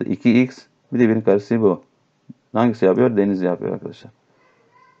 2 katı 2x. Bir de birin karesi bu. Hangisi yapıyor? Deniz yapıyor arkadaşlar.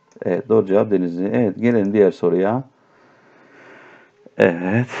 Evet, doğru cevap Denizli. Evet, gelelim diğer soruya.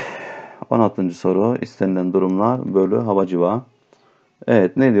 Evet. 16. soru. İstenilen durumlar bölü havacıva.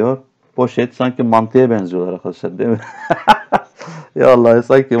 Evet, ne diyor? Poşet sanki mantıya benziyorlar arkadaşlar, değil mi? Ya Allah,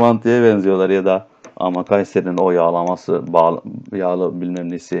 sanki mantıya benziyorlar ya da ama Kayseri'nin o yağlaması, yağlı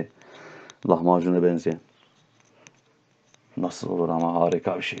bilmem nesi lahmacuna benzeyen. Nasıl olur ama,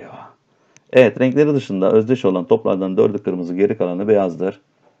 harika bir şey ya. Evet, renkleri dışında özdeş olan toplardan 4'ü kırmızı, geri kalanı beyazdır.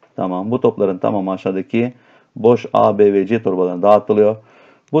 Tamam, bu topların tamamı aşağıdaki boş A, B ve C torbalarına dağıtılıyor.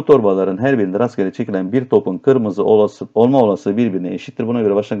 Bu torbaların her birinde rastgele çekilen bir topun kırmızı olma olasılığı birbirine eşittir. Buna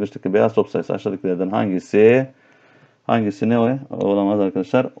göre başlangıçtaki beyaz top sayısı aşağıdakilerden hangisi ne olamaz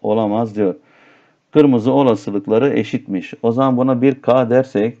arkadaşlar? Olamaz diyor. Kırmızı olasılıkları eşitmiş. O zaman buna bir K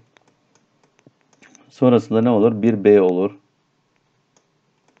dersek sonrasında ne olur? Bir B olur.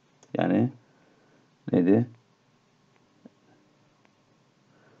 Yani neydi?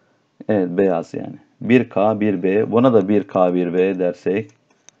 Evet, beyaz yani. 1K 1B. Buna da 1K 1B dersek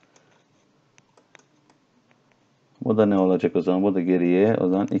bu da ne olacak o zaman? Bu da geriye. O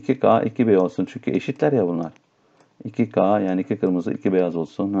zaman 2K 2B olsun. Çünkü eşitler ya bunlar. 2K yani 2 kırmızı 2 beyaz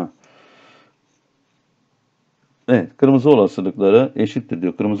olsun. Ha. Evet, kırmızı olasılıkları eşittir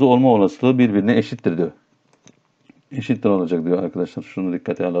diyor. Kırmızı olma olasılığı birbirine eşittir diyor. Eşittir olacak diyor arkadaşlar. Şunu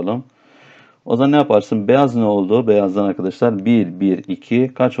dikkate alalım. O zaman ne yaparsın? Beyaz ne oldu? Beyazdan arkadaşlar 1, 1,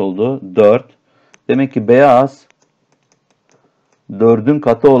 2. Kaç oldu? 4. Demek ki beyaz 4'ün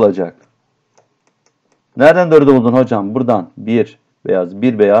katı olacak. Nereden 4'ü buldun hocam? Buradan 1 beyaz,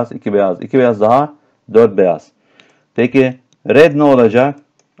 1 beyaz, 2 beyaz, 2 beyaz daha 4 beyaz. Peki red ne olacak?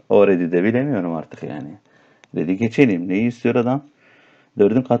 O red'i de bilemiyorum artık yani. Red'i geçelim. Neyi istiyor adam?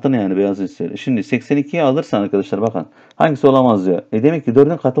 4'ün katını yani beyaz istiyor. Şimdi 82'yi alırsan arkadaşlar bakın. Hangisi olamaz diyor. Demek ki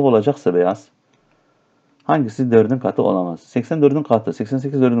 4'ün katı olacaksa beyaz. Hangisi 4'ün katı olamaz? 84'ün katı,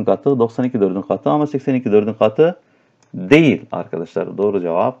 88 4'ün katı, 92 4'ün katı ama 82 4'ün katı değil arkadaşlar. Doğru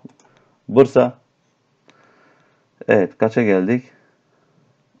cevap Bursa. Evet, kaça geldik?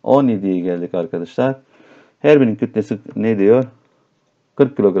 17'ye geldik arkadaşlar. Her birinin kütlesi ne diyor?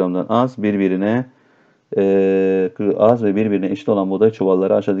 40 kilogramdan az ve birbirine eşit olan buğday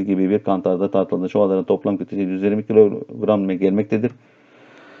çuvalları aşağıdaki gibi bir kantarda tartıldı. Çuvalların toplam kütlesi 120 kilogram gelmektedir.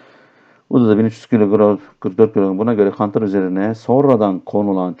 Bu da 1300 kilogram, 44 kilogram. Buna göre kantar üzerine sonradan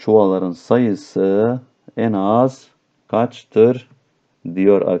konulan çuvalların sayısı en az kaçtır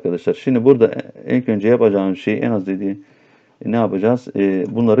diyor arkadaşlar. Şimdi burada ilk önce yapacağım şey en az dediği ne yapacağız?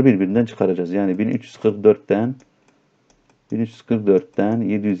 Bunları birbirinden çıkaracağız. Yani 1344'ten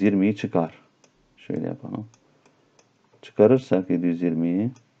 720'yi çıkar. Şöyle yapalım. Çıkarırsak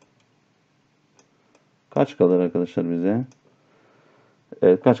 720'yi kaç kalır arkadaşlar bize?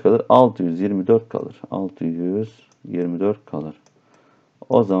 Evet, kaç kalır? 624 kalır. 624 kalır.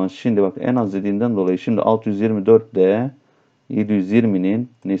 O zaman şimdi bak, en az dediğinden dolayı şimdi 624 ile 720'nin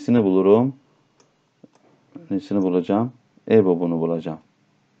nesini bulurum? Nesini bulacağım? EBOB'unu bulacağım.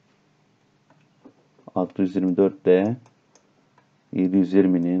 624 ile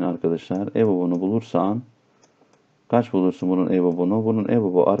 720'nin arkadaşlar EBOB'unu bulursan kaç bulursun bunun EBOB'unu? Bunun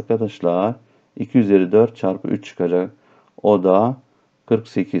EBOB'u arkadaşlar 2 üzeri 4 çarpı 3 çıkacak. O da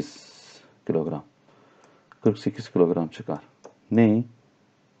 48 kilogram. 48 kilogram çıkar. Ne?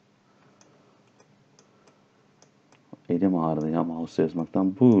 Elim ağrıdı ya mouse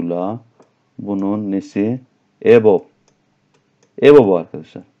yazmaktan. Buyla bunun nesi? EBOB. EBOB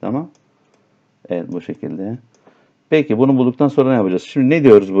arkadaşlar. Tamam. Evet bu şekilde. Peki bunu bulduktan sonra ne yapacağız? Şimdi ne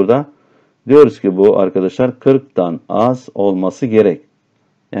diyoruz burada? Diyoruz ki bu arkadaşlar 40'tan az olması gerek.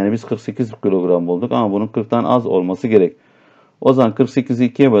 Yani biz 48 kilogram bulduk ama bunun 40'tan az olması gerek. O zaman 48'i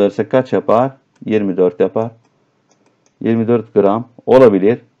 2'ye bölersek kaç yapar? 24 yapar. 24 gram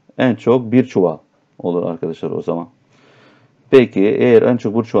olabilir. En çok bir çuval olur arkadaşlar o zaman. Peki eğer en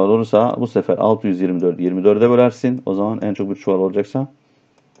çok bir çuval olursa bu sefer 624 24'e bölersin. O zaman en çok bir çuval olacaksa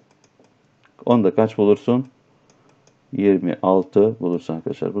onu da kaç bulursun? 26 bulursun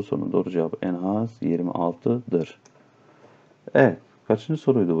arkadaşlar. Bu sorunun doğru cevabı en az 26'dır. Evet. Kaçıncı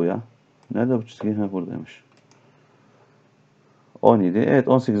soruydu bu ya? Nerede bu çizgi? Ha, buradaymış. 17. Evet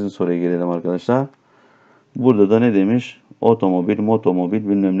 18. soruya gelelim arkadaşlar. Burada da ne demiş? Otomobil, motomobil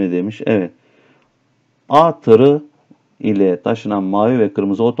bilmem ne demiş. Evet. A tırı ile taşınan mavi ve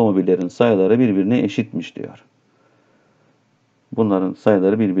kırmızı otomobillerin sayıları birbirine eşitmiş diyor. Bunların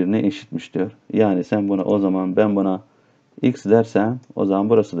sayıları birbirine eşitmiş diyor. Yani sen buna o zaman ben buna x dersen o zaman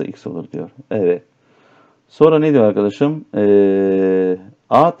burası da x olur diyor. Evet. Sonra ne diyor arkadaşım?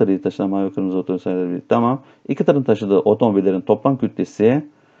 A tırı taşınan mavi ve kırmızı otomobil sayıları bir. Tamam. İki tırın taşıdığı otomobillerin toplam kütlesi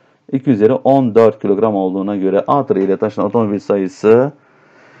 2 üzeri 14 kilogram olduğuna göre A tırı ile taşınan otomobil sayısı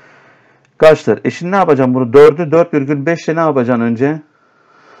kaçtır? Şimdi ne yapacağım bunu? 4'ü 4,5 ile ne yapacaksın önce?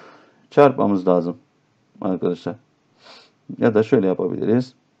 Çarpmamız lazım arkadaşlar. Ya da şöyle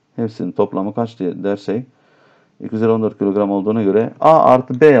yapabiliriz. Hepsinin toplamı kaç diye dersek 2 üzeri 14 kilogram olduğuna göre A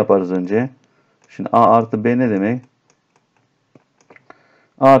artı B yaparız önce. Şimdi A artı B ne demek?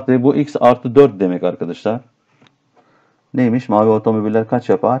 A artı B bu X artı 4 demek arkadaşlar. Neymiş? Mavi otomobiller kaç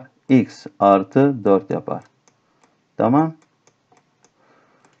yapar? X artı 4 yapar. Tamam.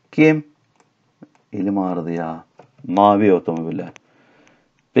 Kim? Elim ağrıdı ya. Mavi otomobiller.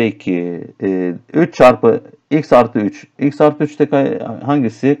 Peki 3 çarpı X artı 3. X artı 3'te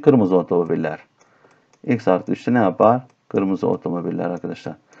hangisi? Kırmızı otomobiller. X artı 3'te ne yapar? Kırmızı otomobiller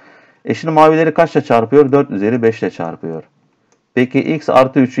arkadaşlar. Şimdi mavileri kaçla çarpıyor? 4 üzeri 5 ile çarpıyor. Peki X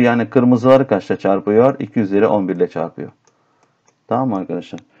artı 3'ü yani kırmızıları kaçla çarpıyor? 2 üzeri 11 ile çarpıyor. Tamam mı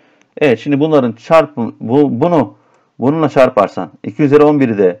arkadaşlar? Evet şimdi bunların çarpı bununla çarparsan 2 üzeri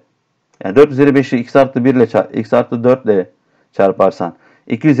 11'i de yani 4 üzeri 5'i x artı 1 ile x artı 4 ile çarparsan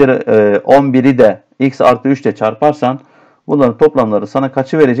 2 üzeri 11'i de x artı 3 ile çarparsan bunların toplamları sana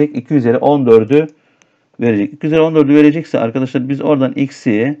kaçı verecek? 2 üzeri 14'ü verecek. 2 üzeri 14'ü verecekse arkadaşlar biz oradan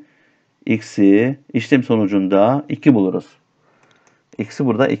x'i işlem sonucunda 2 buluruz. X'i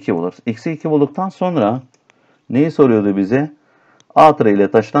burada 2 buluruz. X'i 2 bulduktan sonra neyi soruyordu bize? A tırı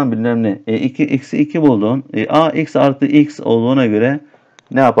ile taşınan bilmem ne. X'i 2 buldun. A x artı x olduğuna göre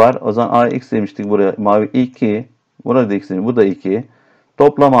ne yapar? O zaman A x demiştik buraya. Mavi 2. Burada da x demiş. Bu da 2.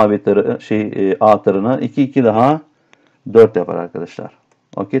 Toplam mavi tırı, A tırını 2 daha 4 yapar arkadaşlar.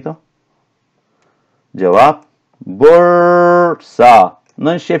 Okey to? Cevap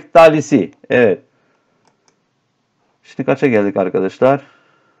Bursa'nın şeftalisi. Evet. Şimdi kaça geldik arkadaşlar?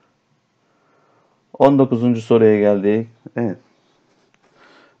 19. soruya geldik. Evet.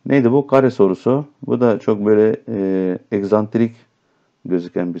 Neydi bu? Kare sorusu. Bu da çok böyle egzantrik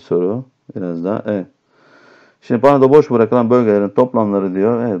gözüken bir soru. Biraz daha. Evet. Şimdi bana da boş bırakılan bölgelerin toplamları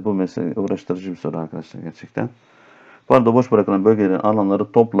diyor. Evet bu mesela uğraştırıcı bir soru arkadaşlar gerçekten. Bana da boş bırakılan bölgelerin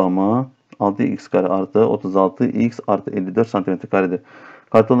alanları toplamı 6x kare artı 36x artı 54 santimetre karedir.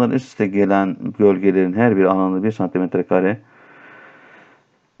 Kartonların üst üste gelen bölgelerin her bir alanı 1 santimetre kare.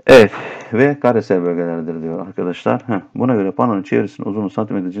 Evet ve karesel bölgelerdir diyor arkadaşlar. Buna göre panonun çevresinin uzunluğu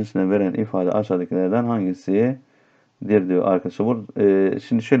santimetre cinsinden veren ifade aşağıdakilerden hangisidir diyor arkadaşlar.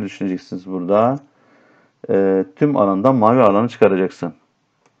 Şimdi şöyle düşüneceksiniz burada. Tüm alandan mavi alanı çıkaracaksın.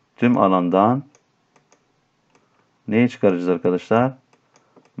 Tüm alandan neyi çıkaracağız arkadaşlar?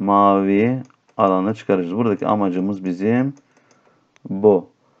 Mavi alanı çıkaracağız. Buradaki amacımız bizim bu.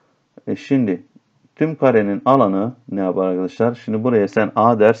 Şimdi tüm karenin alanı ne yapar arkadaşlar? Şimdi buraya sen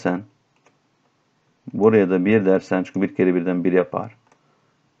A dersen buraya da 1 dersen çünkü bir kere birden 1 yapar.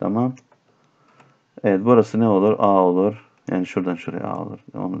 Tamam. Evet burası ne olur? A olur. Yani şuradan şuraya A olur.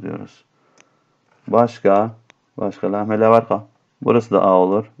 Onu diyoruz. Başka lahmeler var ka. Burası da A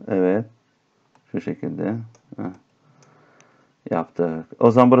olur. Evet. Şu şekilde. Yaptık.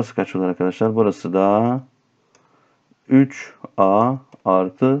 O zaman burası kaç olur arkadaşlar? Burası da 3A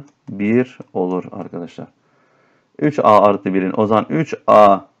artı 1 olur arkadaşlar. 3A artı 1'in o zaman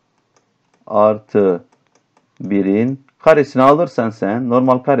 3A artı 1'in karesini alırsan sen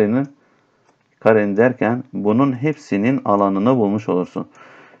normal karenin derken bunun hepsinin alanını bulmuş olursun.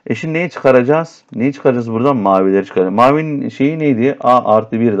 Şimdi neyi çıkaracağız? Neyi çıkaracağız buradan? Mavileri çıkaracağız. Mavinin şeyi neydi? A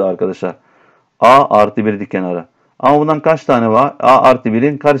artı 1'di arkadaşlar. A artı 1'di kenara. Ama bundan kaç tane var? A artı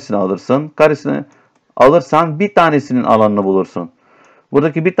 1'in karesini alırsın. Karesini alırsan bir tanesinin alanını bulursun.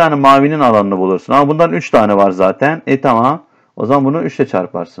 Buradaki bir tane mavinin alanını bulursun. Ama bundan 3 tane var zaten. Tamam. O zaman bunu 3 ile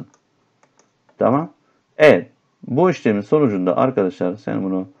çarparsın. Tamam. Evet. Bu işlemin sonucunda arkadaşlar sen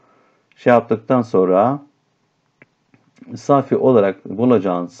bunu şey yaptıktan sonra safi olarak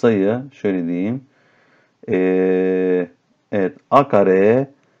bulacağın sayı şöyle diyeyim. Evet. A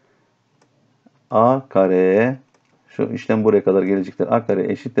kare şu işlem buraya kadar gelecektir. A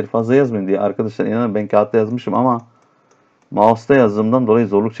kare eşittir. Fazla yazmayayım diye arkadaşlar inanın ben kağıtta yazmışım ama mouse'da yazdığımdan dolayı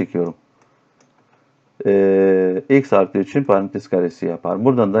zorluk çekiyorum. X artı 3'ün parantez karesi yapar.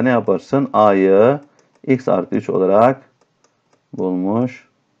 Buradan da ne yaparsın? A'yı X artı 3 olarak bulmuş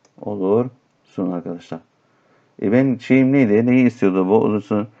olursun arkadaşlar. Ben şeyim neydi? Neyi istiyordu bu?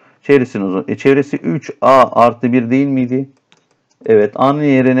 Uzunsun. Çevresinin uzun. Çevresi 3A artı 1 değil miydi? Evet. A'nın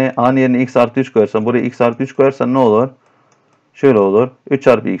yerine X artı 3 koyarsan, buraya X artı 3 koyarsan ne olur? Şöyle olur. 3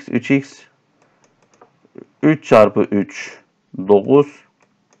 çarpı X 3X. 3 çarpı 3 9.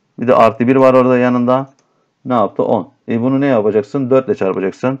 Bir de artı 1 var orada yanında. Ne yaptı? 10. Bunu ne yapacaksın? 4 ile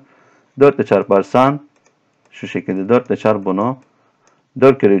çarpacaksın. 4 ile çarparsan şu şekilde 4 ile çarp bunu.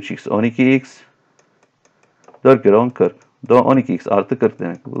 4 kere 3x 12x. 4 kere 10 40. 12x artı 40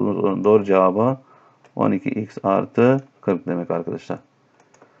 demek. Bunun doğru cevabı 12x artı 40 demek arkadaşlar.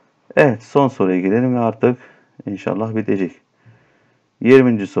 Evet, son soruya gelelim ve artık inşallah bitecek.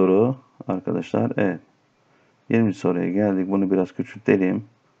 20. soru arkadaşlar. Evet. 20. soruya geldik. Bunu biraz küçültelim.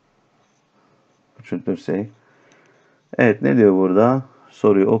 Küçültürsek. Evet, ne diyor burada?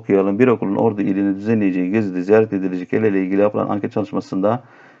 Soruyu okuyalım. Bir okulun Ordu ilini düzenleyeceği gezide ziyaret edilecek yerlerle ilgili yapılan anket çalışmasında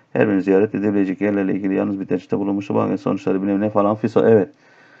her birinin ziyaret edilebilecek yerlerle ilgili yalnız bir tercihte bulunmuş. Bu sonuçları bilmem ne falan fiso. Evet.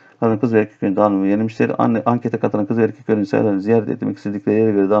 Kadın kız ve erkek yönü dağılımı yenilmiştir. Ankete katılan kız ve erkek yönü sayılarını ziyaret etmek istedikleri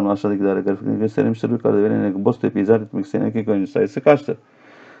yere göre dağılımı aşağıdakilere grafikte gösterilmiştir. Yukarıda verilen Boztepe'yi ziyaret etmek isteyen erkek yönü sayısı kaçtır?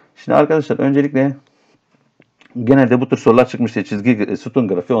 Şimdi arkadaşlar öncelikle genelde bu tür sorular çıkmıştı. Çizgi sütun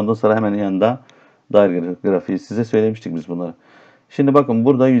grafiği, ondan sonra hemen yanında daire grafiği. Size söylemiştik biz bunları. Şimdi bakın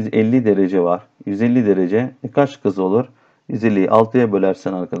burada 150 derece var. 150 derece kaç kız olur? 150'yi 6'ya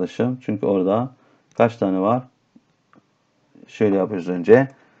bölersen arkadaşım. Çünkü orada kaç tane var? Şöyle yapıyoruz önce.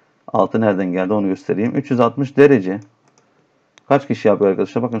 6 nereden geldi onu göstereyim. 360 derece. Kaç kişi yapıyor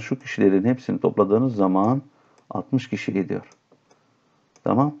arkadaşlar? Bakın şu kişilerin hepsini topladığınız zaman 60 kişi ediyor.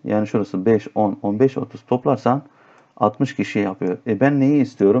 Tamam. Yani şurası 5, 10, 15, 30 toplarsan 60 kişi yapıyor. Ben neyi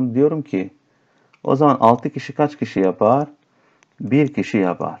istiyorum? Diyorum ki o zaman 6 kişi kaç kişi yapar? 1 kişi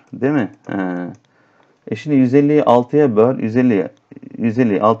yapar. Değil mi? Şimdi 150'yi 6'ya böl.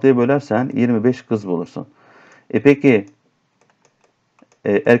 150'yi 6'ya bölersen 25 kız bulursun. Peki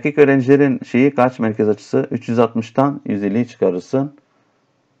erkek öğrencilerin şeyi kaç merkez açısı? 360'tan 150'yi çıkarırsın.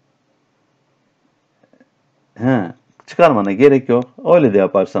 Çıkarmana gerek yok. Öyle de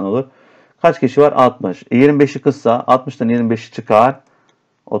yaparsan olur. Kaç kişi var? 60. 25'i kızsa 60'tan 25'i çıkar.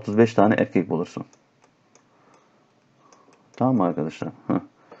 35 tane erkek bulursun. Tamam mı arkadaşlar?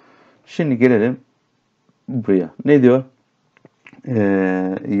 Şimdi gelelim buraya. Ne diyor?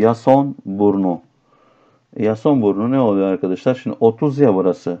 Yason burnu. Yason burnu ne oluyor arkadaşlar? Şimdi 30 ya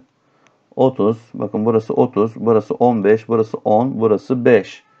burası. 30. Bakın burası 30. Burası 15. Burası 10. Burası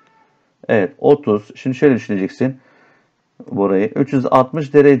 5. Evet 30. Şimdi şöyle düşüneceksin. Burayı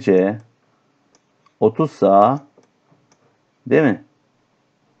 360 derece 30 sa değil mi?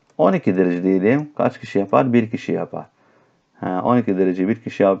 12 derece diyelim. Kaç kişi yapar? 1 kişi yapar. 12 derece 1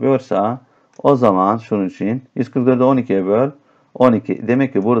 kişi yapıyorsa o zaman şunun için 144'ü 12'ye böl. 12.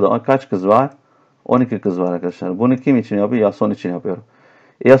 Demek ki burada kaç kız var? 12 kız var arkadaşlar. Bunu kim için yapıyor? Yason için yapıyorum.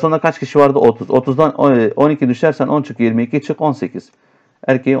 Yason'da kaç kişi vardı? 30. 30'dan 12 düşersen 10 çık 22 çık 18.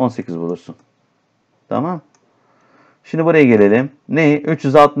 Erkeği 18 bulursun. Tamam. Şimdi buraya gelelim. Ne?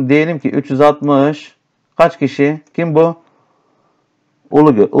 360 diyelim ki 360 kaç kişi? Kim bu?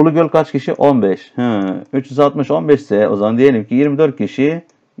 Ulugöl. Ulugöl kaç kişi? 15. 360 15 ise o zaman diyelim ki 24 kişi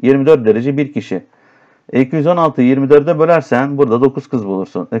 24 derece 1 kişi. 216'yı 24'e bölersen burada 9 kız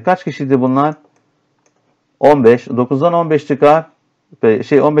bulursun. Kaç kişiydi bunlar? 15. 9'dan 15 çıkar.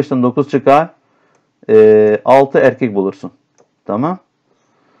 15'ten 9 çıkar. 6 erkek bulursun. Tamam.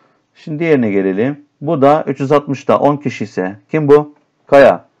 Şimdi diğerine gelelim. Bu da 360'da 10 kişi ise kim bu?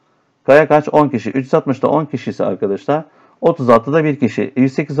 Kaya. Kaya kaç? 10 kişi. 360'da 10 kişi ise arkadaşlar 36'da 1 kişi.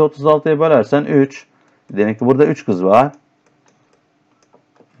 108'i 36'ya bölersen 3. Demek ki burada 3 kız var.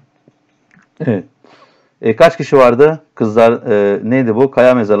 Evet. Kaç kişi vardı? Kızlar neydi bu?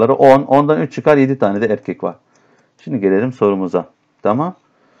 Kaya mezarları 10. 10'dan 3 çıkar 7 tane de erkek var. Şimdi gelelim sorumuza. Tamam.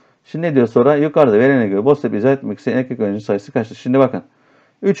 Şimdi ne diyor sonra? Yukarıda verene göre boş tepe izah etmek isteyen erkek öğrenci sayısı kaçtır? Şimdi bakın.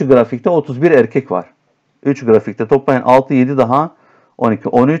 3 grafikte 31 erkek var. 3 grafikte toplayın 6, 7 daha 12,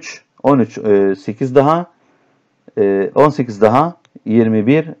 13, 13, 8 daha 18 daha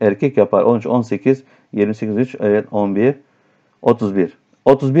 21 erkek yapar. 13, 18, 28, 3, evet 11, 31.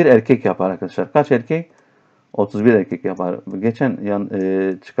 31 erkek yapar arkadaşlar. Kaç erkek? 31 erkek yapar. Geçen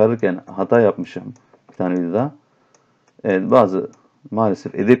çıkarırken hata yapmışım bir tane videoda. Evet, bazı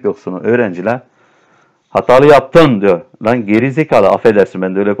maalesef edep yoksunu öğrenciler hatalı yaptın diyor. Lan geri zekalı, affedersin,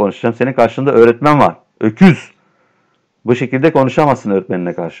 ben de öyle konuşacağım. Senin karşında öğretmen var. Öküz. Bu şekilde konuşamazsın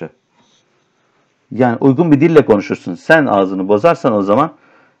öğretmenine karşı. Yani uygun bir dille konuşursun. Sen ağzını bozarsan o zaman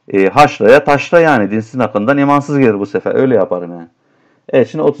haşlaya taşla yani. Dinsiz akından imansız gelir bu sefer. Öyle yaparım yani. Evet,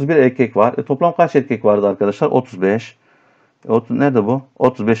 şimdi 31 erkek var. Toplam kaç erkek vardı arkadaşlar? 35. Nerede bu?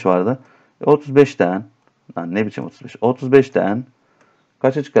 35 vardı. 35'ten lan ne biçim 35? 35'ten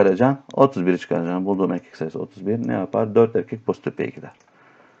kaçı çıkaracaksın? 31'i çıkaracaksın. Bulduğum erkek sayısı 31. Ne yapar? 4 erkek Boztepe'ye gider.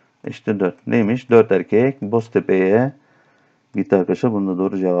 İşte 4. Neymiş? 4 erkek Boztepe'ye gitti arkadaşlar. Bunun da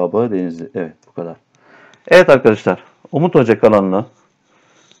doğru cevabı Denizli. Evet, bu kadar. Evet arkadaşlar. Umut Hoca kanalını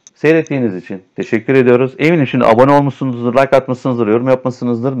seyrettiğiniz için teşekkür ediyoruz. Eminim şimdi abone olmuşsunuzdur, like atmışsınızdır, yorum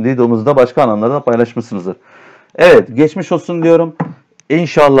yapmışsınızdır. Videomuzu da başka alanlarda paylaşmışsınızdır. Evet, geçmiş olsun diyorum.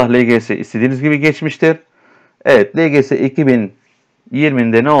 İnşallah LGS istediğiniz gibi geçmiştir. Evet, LGS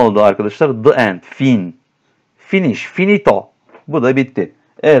 2020'de ne oldu arkadaşlar? The end, finish, finito. Bu da bitti.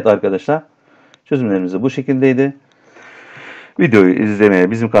 Evet arkadaşlar, çözümlerimiz de bu şekildeydi. Videoyu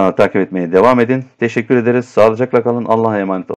izlemeye, bizim kanalı takip etmeye devam edin. Teşekkür ederiz. Sağlıcakla kalın. Allah'a emanet olun.